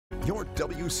Your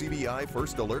WCBI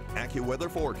First Alert AccuWeather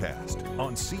forecast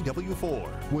on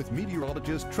CW4 with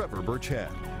meteorologist Trevor Birchett.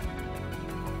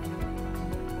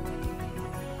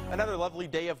 Another lovely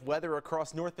day of weather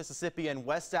across North Mississippi and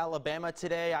West Alabama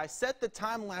today. I set the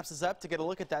time lapses up to get a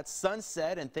look at that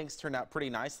sunset, and things turned out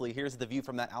pretty nicely. Here's the view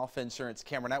from that Alpha Insurance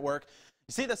camera network.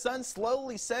 You see the sun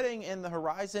slowly setting in the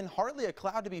horizon, hardly a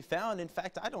cloud to be found. In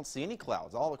fact, I don't see any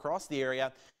clouds all across the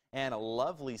area. And a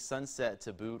lovely sunset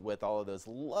to boot with all of those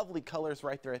lovely colors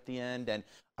right there at the end, and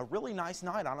a really nice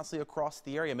night, honestly, across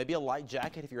the area. Maybe a light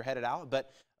jacket if you're headed out,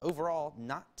 but overall,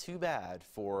 not too bad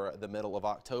for the middle of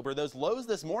October. Those lows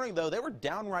this morning, though, they were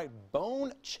downright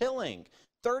bone-chilling.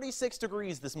 36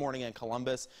 degrees this morning in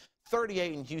Columbus,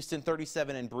 38 in Houston,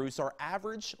 37 in Bruce. Our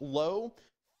average low,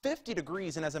 50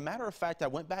 degrees, and as a matter of fact, I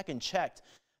went back and checked.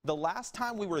 The last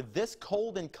time we were this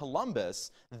cold in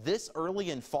Columbus, this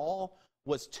early in fall,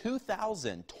 was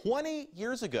 2020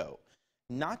 years ago.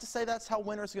 Not to say that's how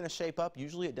winter's going to shape up.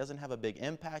 Usually it doesn't have a big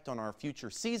impact on our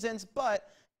future seasons, but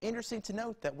interesting to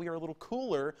note that we are a little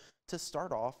cooler to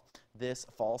start off this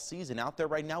fall season. Out there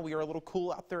right now, we are a little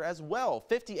cool out there as well.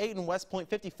 58 in West Point,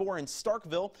 54 in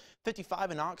Starkville,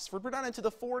 55 in Oxford. We're down into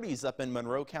the 40s up in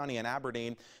Monroe County and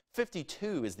Aberdeen.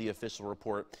 52 is the official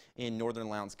report in Northern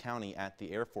Lowndes County at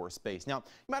the Air Force Base. Now,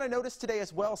 you might have noticed today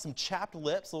as well some chapped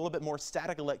lips, a little bit more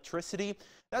static electricity.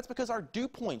 That's because our dew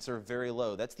points are very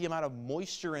low. That's the amount of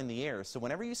moisture in the air. So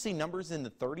whenever you see numbers in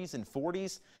the 30s and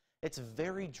 40s, it's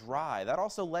very dry. That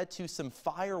also led to some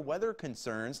fire weather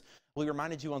concerns. We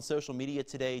reminded you on social media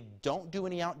today, don't do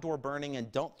any outdoor burning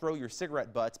and don't throw your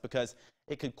cigarette butts because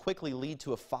it could quickly lead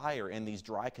to a fire in these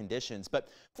dry conditions. But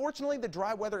fortunately, the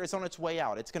dry weather is on its way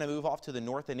out. It's going to move off to the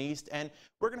north and east, and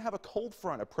we're going to have a cold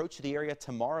front approach the area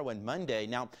tomorrow and Monday.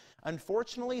 Now,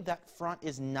 unfortunately, that front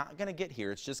is not going to get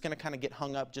here. It's just going to kind of get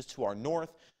hung up just to our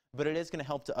north, but it is going to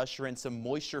help to usher in some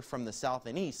moisture from the south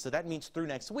and east. So that means through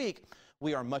next week,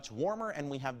 we are much warmer and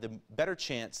we have the better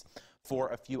chance for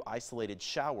a few isolated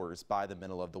showers by the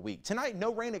middle of the week. Tonight,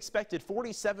 no rain expected,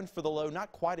 47 for the low,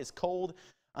 not quite as cold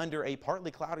under a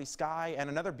partly cloudy sky, and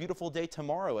another beautiful day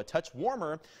tomorrow, a touch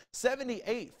warmer,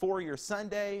 78 for your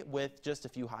Sunday with just a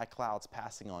few high clouds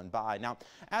passing on by. Now,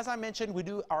 as I mentioned,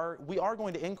 we are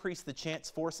going to increase the chance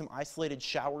for some isolated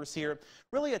showers here,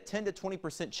 really a 10 to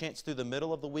 20% chance through the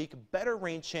middle of the week. Better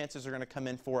rain chances are going to come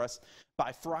in for us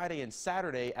by Friday and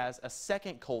Saturday as a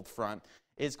second cold front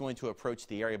is going to approach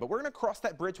the area. But we're going to cross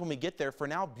that bridge when we get there. For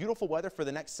now, beautiful weather for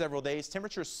the next several days.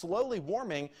 Temperatures slowly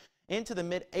warming into the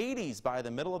mid-80s by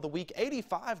the middle of the week.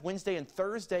 85 Wednesday and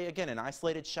Thursday. Again, an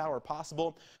isolated shower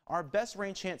possible. Our best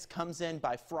rain chance comes in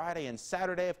by Friday and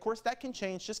Saturday. Of course, that can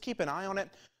change. Just keep an eye on it.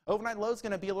 Overnight low is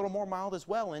going to be a little more mild as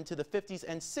well, into the 50s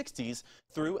and 60s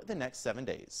through the next 7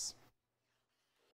 days.